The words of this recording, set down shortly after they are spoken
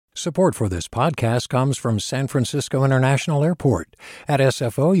Support for this podcast comes from San Francisco International Airport. At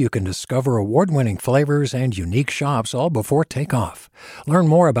SFO, you can discover award-winning flavors and unique shops all before takeoff. Learn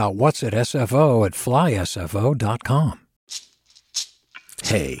more about what's at SFO at flysfo.com.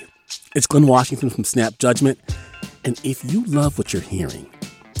 Hey, it's Glenn Washington from Snap Judgment. And if you love what you're hearing,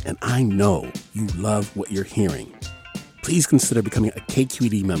 and I know you love what you're hearing, please consider becoming a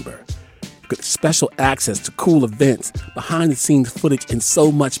KQED member. Get special access to cool events, behind-the-scenes footage, and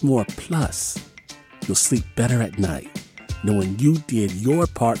so much more. Plus, you'll sleep better at night knowing you did your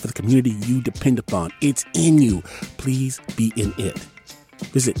part for the community you depend upon. It's in you. Please be in it.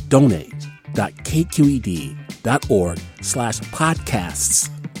 Visit donate.kqed.org/podcasts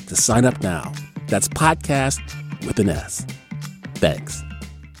to sign up now. That's podcast with an S. Thanks.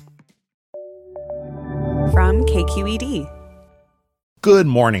 From KQED. Good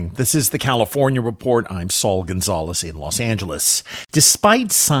morning. This is the California Report. I'm Saul Gonzalez in Los Angeles.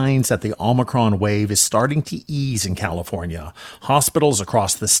 Despite signs that the Omicron wave is starting to ease in California, hospitals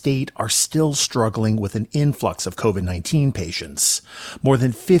across the state are still struggling with an influx of COVID-19 patients. More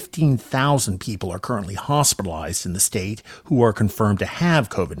than 15,000 people are currently hospitalized in the state who are confirmed to have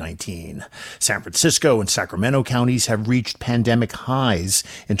COVID-19. San Francisco and Sacramento counties have reached pandemic highs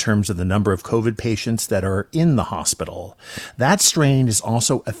in terms of the number of COVID patients that are in the hospital. That strain is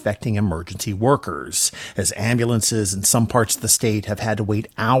also affecting emergency workers, as ambulances in some parts of the state have had to wait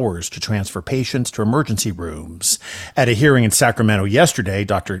hours to transfer patients to emergency rooms. At a hearing in Sacramento yesterday,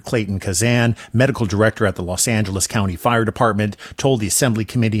 Dr. Clayton Kazan, medical director at the Los Angeles County Fire Department, told the Assembly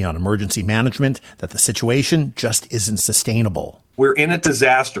Committee on Emergency Management that the situation just isn't sustainable. We're in a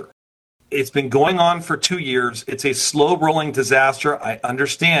disaster. It's been going on for 2 years. It's a slow-rolling disaster, I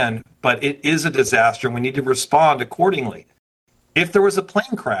understand, but it is a disaster, and we need to respond accordingly. If there was a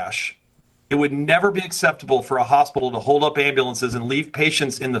plane crash, it would never be acceptable for a hospital to hold up ambulances and leave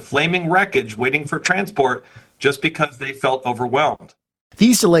patients in the flaming wreckage waiting for transport just because they felt overwhelmed.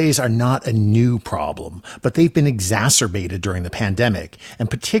 These delays are not a new problem, but they've been exacerbated during the pandemic, and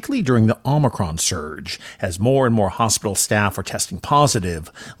particularly during the Omicron surge, as more and more hospital staff are testing positive,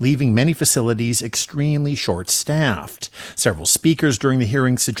 leaving many facilities extremely short-staffed. Several speakers during the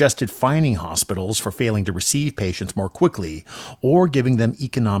hearing suggested fining hospitals for failing to receive patients more quickly, or giving them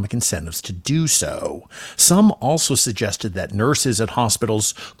economic incentives to do so. Some also suggested that nurses at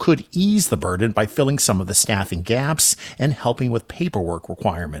hospitals could ease the burden by filling some of the staffing gaps and helping with paperwork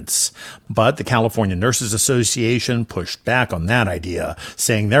requirements. But the California Nurses Association pushed back on that idea,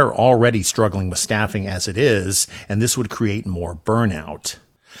 saying they're already struggling with staffing as it is, and this would create more burnout.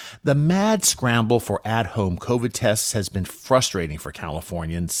 The mad scramble for at-home COVID tests has been frustrating for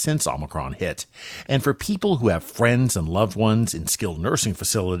Californians since Omicron hit. And for people who have friends and loved ones in skilled nursing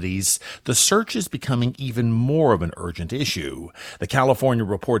facilities, the search is becoming even more of an urgent issue. The California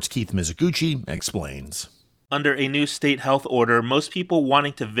Report's Keith Mizuguchi explains. Under a new state health order, most people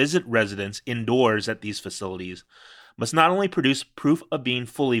wanting to visit residents indoors at these facilities must not only produce proof of being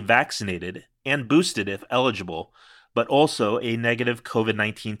fully vaccinated and boosted if eligible, but also a negative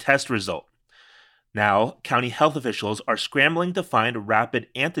COVID-19 test result. Now, county health officials are scrambling to find rapid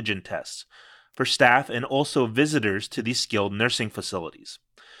antigen tests for staff and also visitors to these skilled nursing facilities.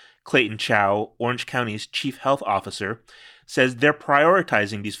 Clayton Chow, Orange County's chief health officer, says they're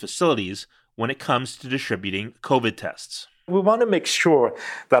prioritizing these facilities when it comes to distributing COVID tests. We want to make sure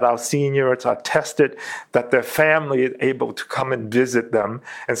that our seniors are tested, that their family is able to come and visit them.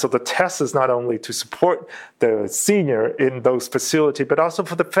 And so the test is not only to support the senior in those facilities, but also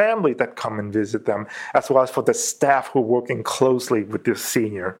for the family that come and visit them, as well as for the staff who are working closely with the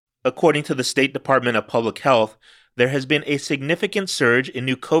senior. According to the State Department of Public Health, there has been a significant surge in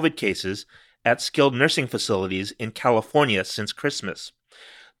new COVID cases at skilled nursing facilities in California since Christmas.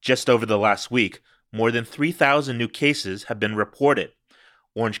 Just over the last week, more than 3,000 new cases have been reported.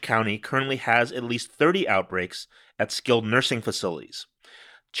 Orange County currently has at least 30 outbreaks at skilled nursing facilities.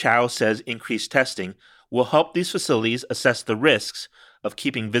 Chow says increased testing will help these facilities assess the risks of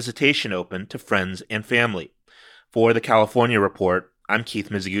keeping visitation open to friends and family. For the California Report, I'm Keith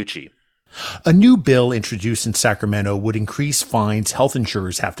Mizuguchi. A new bill introduced in Sacramento would increase fines health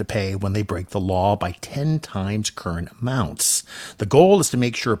insurers have to pay when they break the law by 10 times current amounts. The goal is to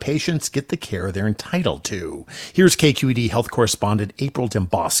make sure patients get the care they're entitled to. Here's KQED health correspondent April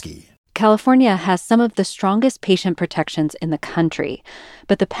Dembosky. California has some of the strongest patient protections in the country,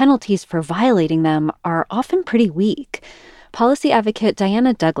 but the penalties for violating them are often pretty weak. Policy advocate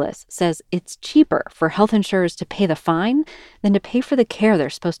Diana Douglas says it's cheaper for health insurers to pay the fine than to pay for the care they're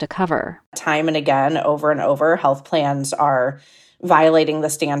supposed to cover. Time and again, over and over, health plans are violating the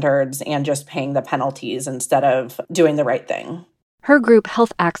standards and just paying the penalties instead of doing the right thing. Her group,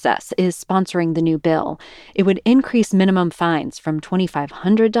 Health Access, is sponsoring the new bill. It would increase minimum fines from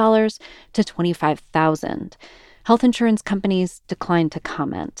 $2,500 to $25,000. Health insurance companies declined to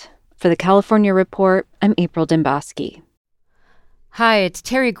comment. For the California Report, I'm April Dembosky. Hi, it's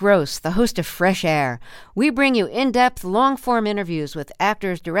Terry Gross, the host of Fresh Air. We bring you in-depth, long-form interviews with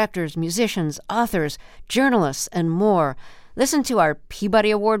actors, directors, musicians, authors, journalists, and more. Listen to our Peabody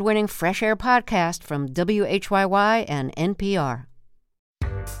Award-winning Fresh Air podcast from WHYY and NPR.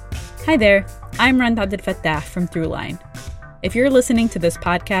 Hi there, I'm Rand Abdel-Fattah from Throughline. If you're listening to this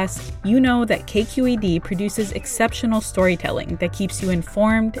podcast, you know that KQED produces exceptional storytelling that keeps you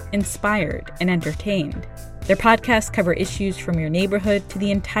informed, inspired, and entertained. Their podcasts cover issues from your neighborhood to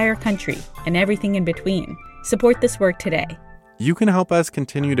the entire country and everything in between. Support this work today. You can help us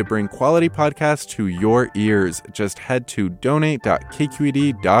continue to bring quality podcasts to your ears. Just head to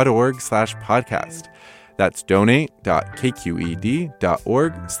donate.kqed.org/podcast. That's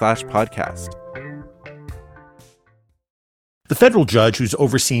donate.kqed.org/podcast. The federal judge who's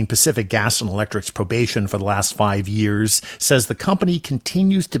overseen Pacific Gas and Electric's probation for the last 5 years says the company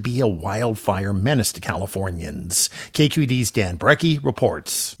continues to be a wildfire menace to Californians. KQED's Dan Brecky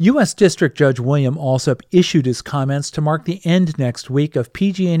reports. U.S. District Judge William Alsup issued his comments to mark the end next week of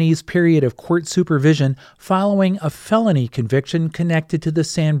PG&E's period of court supervision following a felony conviction connected to the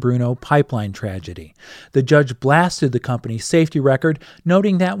San Bruno pipeline tragedy. The judge blasted the company's safety record,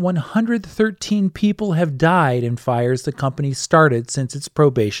 noting that 113 people have died in fires the company started since its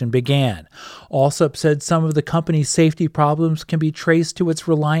probation began. Alsup said some of the company's safety problems can be traced to its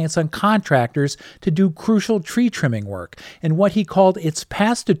reliance on contractors to do crucial tree trimming work and what he called its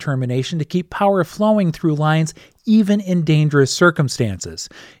past determination to keep power flowing through lines even in dangerous circumstances.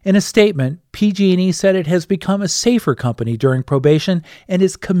 In a statement, PG&E said it has become a safer company during probation and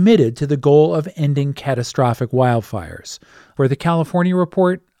is committed to the goal of ending catastrophic wildfires. For the California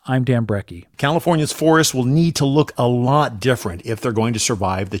Report, I'm Dan Brecky. California's forests will need to look a lot different if they're going to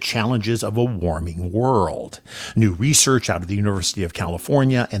survive the challenges of a warming world. New research out of the University of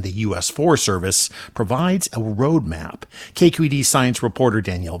California and the U.S. Forest Service provides a roadmap. KQED science reporter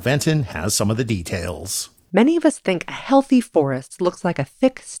Danielle Venton has some of the details. Many of us think a healthy forest looks like a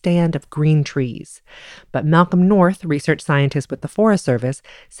thick stand of green trees. But Malcolm North, research scientist with the Forest Service,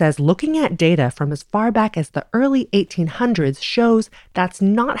 says looking at data from as far back as the early 1800s shows that's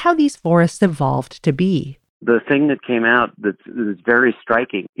not how these forests evolved to be. The thing that came out that's very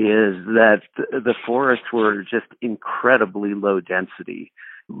striking is that the forests were just incredibly low density,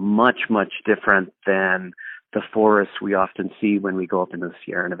 much, much different than the forests we often see when we go up into the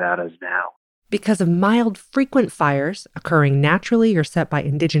Sierra Nevadas now. Because of mild, frequent fires occurring naturally or set by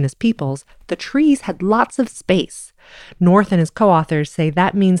indigenous peoples, the trees had lots of space. North and his co-authors say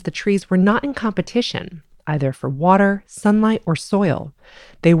that means the trees were not in competition, either for water, sunlight, or soil.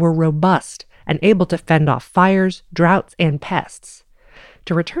 They were robust and able to fend off fires, droughts, and pests.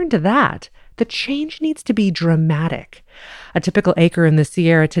 To return to that, the change needs to be dramatic. A typical acre in the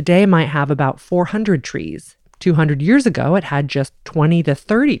Sierra today might have about 400 trees. 200 years ago, it had just 20 to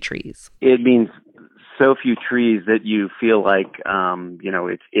 30 trees. It means so few trees that you feel like,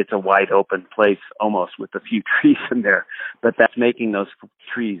 it's a wide open place almost with a few trees in there. But that's making those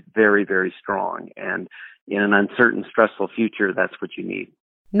trees very, very strong. And in an uncertain, stressful future, that's what you need.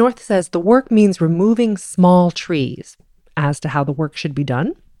 North says the work means removing small trees. As to how the work should be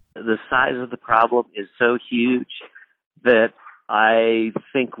done? The size of the problem is so huge that I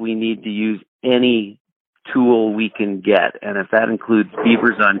think we need to use any tool we can get. And if that includes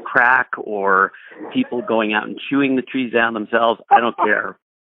beavers on crack or people going out and chewing the trees down themselves, I don't care.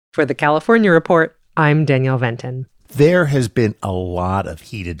 For the California Report, I'm Danielle Venton. There has been a lot of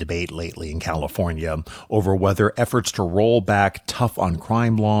heated debate lately in California over whether efforts to roll back tough on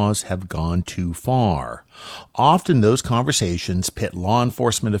crime laws have gone too far. Often those conversations pit law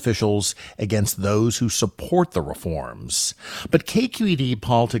enforcement officials against those who support the reforms. But KQED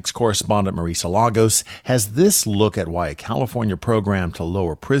politics correspondent Marisa Lagos has this look at why a California program to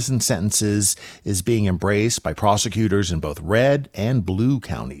lower prison sentences is being embraced by prosecutors in both red and blue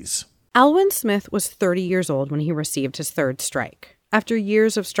counties. Alwyn Smith was 30 years old when he received his third strike. After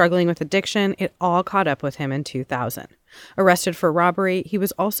years of struggling with addiction, it all caught up with him in 2000. Arrested for robbery, he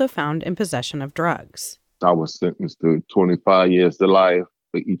was also found in possession of drugs. I was sentenced to 25 years to life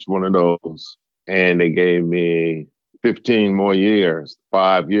for each one of those. And they gave me 15 more years,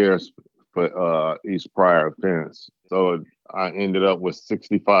 5 years for each prior offense. So I ended up with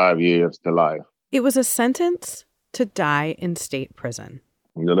 65 years to life. It was a sentence to die in state prison.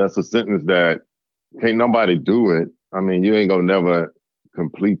 That's a sentence that can't nobody do it. I mean, you ain't gonna never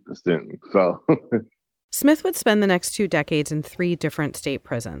complete the sentence. So Smith would spend the next 2 decades in 3 different state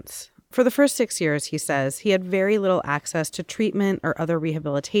prisons. For the first 6 years, he says, he had very little access to treatment or other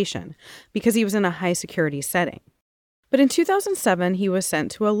rehabilitation because he was in a high-security setting. But in 2007, he was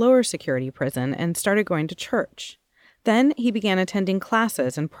sent to a lower-security prison and started going to church. Then he began attending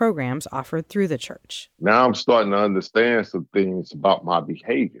classes and programs offered through the church. Now I'm starting to understand some things about my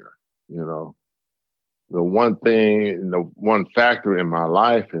behavior. You know, the one factor in my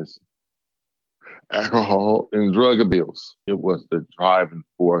life is alcohol and drug abuse. It was the driving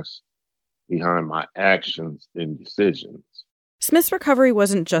force behind my actions and decisions. Smith's recovery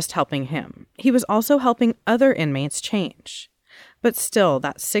wasn't just helping him. He was also helping other inmates change. But still,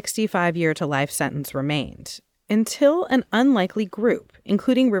 that 65-year-to-life sentence remained, until an unlikely group,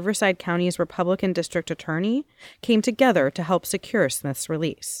 including Riverside County's Republican district attorney, came together to help secure Smith's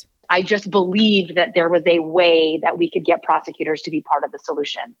release. I just believed that there was a way that we could get prosecutors to be part of the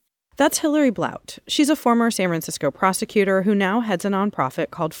solution. That's Hillary Blount. She's a former San Francisco prosecutor who now heads a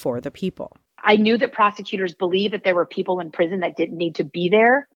nonprofit called For the People. I knew that prosecutors believed that there were people in prison that didn't need to be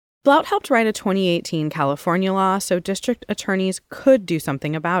there. Blount helped write a 2018 California law so district attorneys could do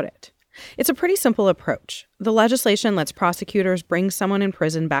something about it. It's a pretty simple approach. The legislation lets prosecutors bring someone in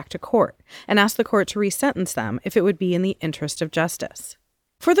prison back to court and ask the court to resentence them if it would be in the interest of justice.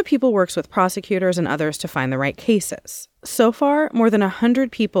 For the People works with prosecutors and others to find the right cases. So far, more than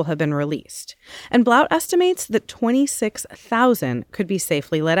 100 people have been released, and Blount estimates that 26,000 could be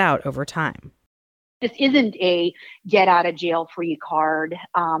safely let out over time. This isn't a get-out-of-jail-free card.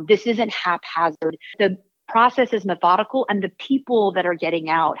 This isn't haphazard. The process is methodical, and the people that are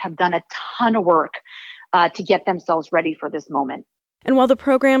getting out have done a ton of work to get themselves ready for this moment. And while the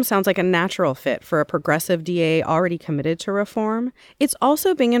program sounds like a natural fit for a progressive DA already committed to reform, it's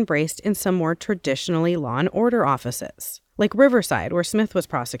also being embraced in some more traditionally law and order offices, like Riverside, where Smith was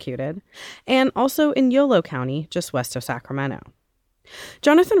prosecuted, and also in Yolo County, just west of Sacramento.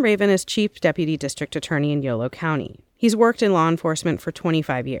 Jonathan Raven is Chief Deputy District Attorney in Yolo County. He's worked in law enforcement for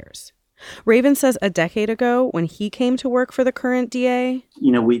 25 years. Raven says a decade ago, when he came to work for the current DA,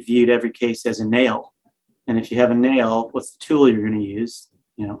 we viewed every case as a nail. And if you have a nail, what's the tool you're going to use?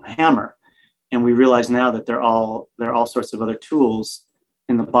 A hammer. And we realize now that there are all sorts of other tools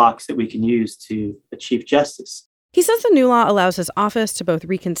in the box that we can use to achieve justice. He says the new law allows his office to both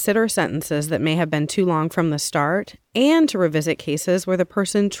reconsider sentences that may have been too long from the start and to revisit cases where the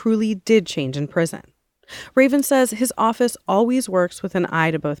person truly did change in prison. Raven says his office always works with an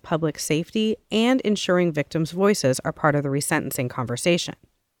eye to both public safety and ensuring victims' voices are part of the resentencing conversation.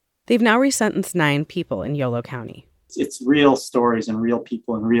 They've now resentenced 9 people in Yolo County. It's real stories and real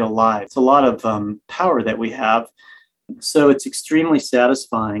people and real lives. It's a lot of power that we have. So it's extremely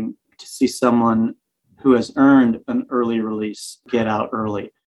satisfying to see someone who has earned an early release get out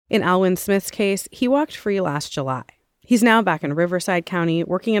early. In Alwyn Smith's case, he walked free last July. He's now back in Riverside County,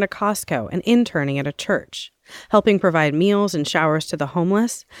 working at a Costco and interning at a church, helping provide meals and showers to the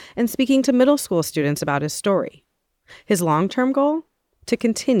homeless, and speaking to middle school students about his story. His long-term goal? To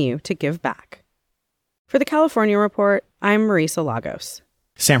continue to give back. For the California Report, I'm Marisa Lagos.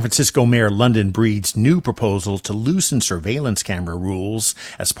 San Francisco Mayor London Breed's new proposal to loosen surveillance camera rules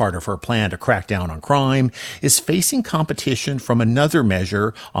as part of her plan to crack down on crime is facing competition from another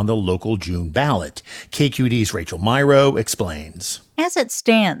measure on the local June ballot. KQED's Rachel Myrow explains. As it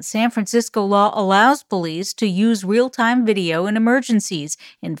stands, San Francisco law allows police to use real-time video in emergencies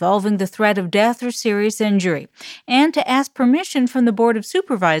involving the threat of death or serious injury, and to ask permission from the Board of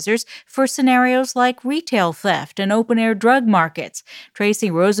Supervisors for scenarios like retail theft and open-air drug markets.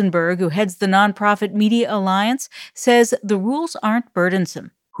 Tracy Rosenberg, who heads the nonprofit Media Alliance, says the rules aren't burdensome.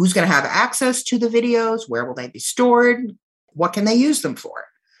 Who's going to have access to the videos? Where will they be stored? What can they use them for?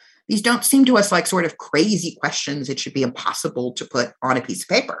 These don't seem to us like sort of crazy questions it should be impossible to put on a piece of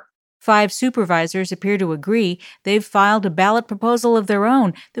paper. 5 supervisors appear to agree. They've filed a ballot proposal of their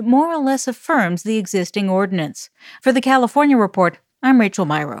own that more or less affirms the existing ordinance. For the California Report, I'm Rachel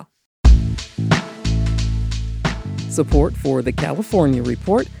Myrow. Support for the California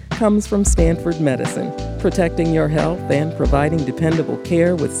Report comes from Stanford Medicine, protecting your health and providing dependable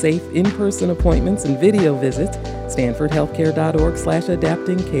care with safe in-person appointments and video visits.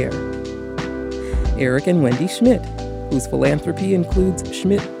 StanfordHealthcare.org/adaptingcare. Eric and Wendy Schmidt, whose philanthropy includes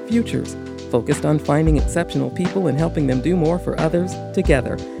Schmidt Futures, focused on finding exceptional people and helping them do more for others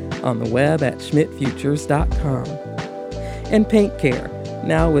together. On the web at schmidtfutures.com. And Paint Care,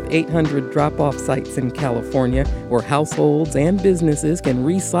 now with 800 drop-off sites in California where households and businesses can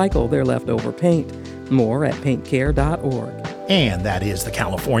recycle their leftover paint. More at paintcare.org. And that is the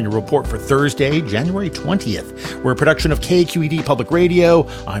California Report for Thursday, January 20th. We're a production of KQED Public Radio.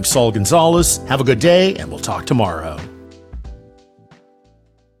 I'm Saul Gonzalez. Have a good day, and we'll talk tomorrow.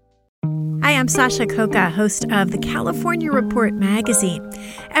 Hi, I'm Sasha Khokha, host of the California Report magazine.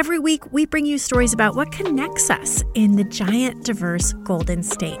 Every week, we bring you stories about what connects us in the giant, diverse Golden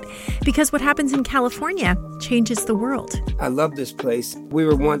State. Because what happens in California changes the world. I love this place. We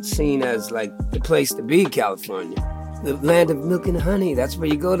were once seen as like the place to be, California. The land of milk and honey. That's where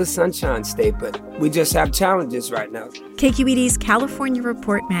you go to Sunshine State, but we just have challenges right now. KQED's California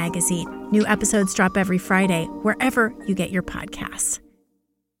Report magazine. New episodes drop every Friday, wherever you get your podcasts.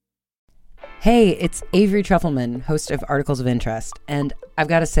 Hey, it's Avery Trufelman, host of Articles of Interest. And I've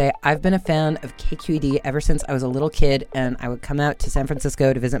got to say, I've been a fan of KQED ever since I was a little kid and I would come out to San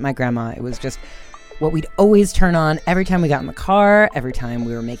Francisco to visit my grandma. It was just what we'd always turn on every time we got in the car, every time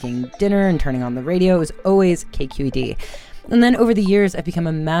we were making dinner and turning on the radio. It was always KQED. And then over the years, I've become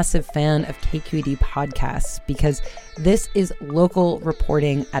a massive fan of KQED podcasts because this is local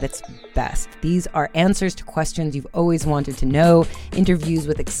reporting at its best. These are answers to questions you've always wanted to know, interviews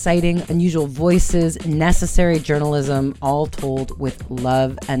with exciting, unusual voices, necessary journalism, all told with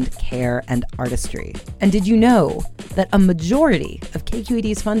love and care and artistry. And did you know that a majority of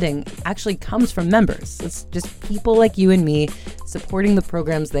KQED's funding actually comes from members? It's just people like you and me supporting the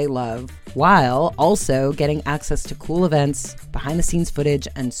programs they love, while also getting access to cool events, behind-the-scenes footage,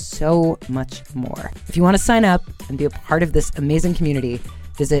 and so much more. If you want to sign up and be a part of this amazing community,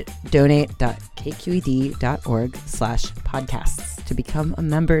 visit donate.kqed.org/podcasts to become a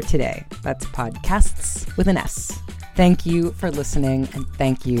member today. That's podcasts with an S. Thank you for listening, and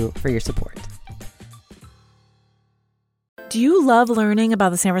thank you for your support. Do you love learning about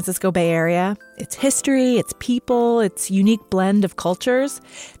the San Francisco Bay Area? Its history, its people, its unique blend of cultures?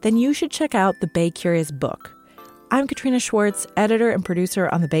 Then you should check out the Bay Curious book. I'm Katrina Schwartz, editor and producer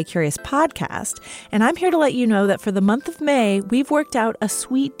on the Bay Curious podcast, and I'm here to let you know that for the month of May, we've worked out a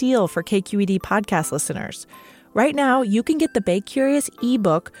sweet deal for KQED podcast listeners. Right now, you can get the Bay Curious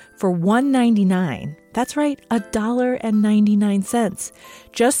ebook for $1.99. That's right, $1.99.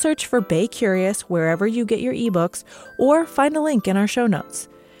 Just search for Bay Curious wherever you get your ebooks or find a link in our show notes.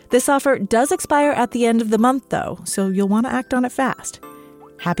 This offer does expire at the end of the month, though, so you'll want to act on it fast.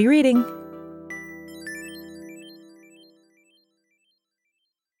 Happy reading!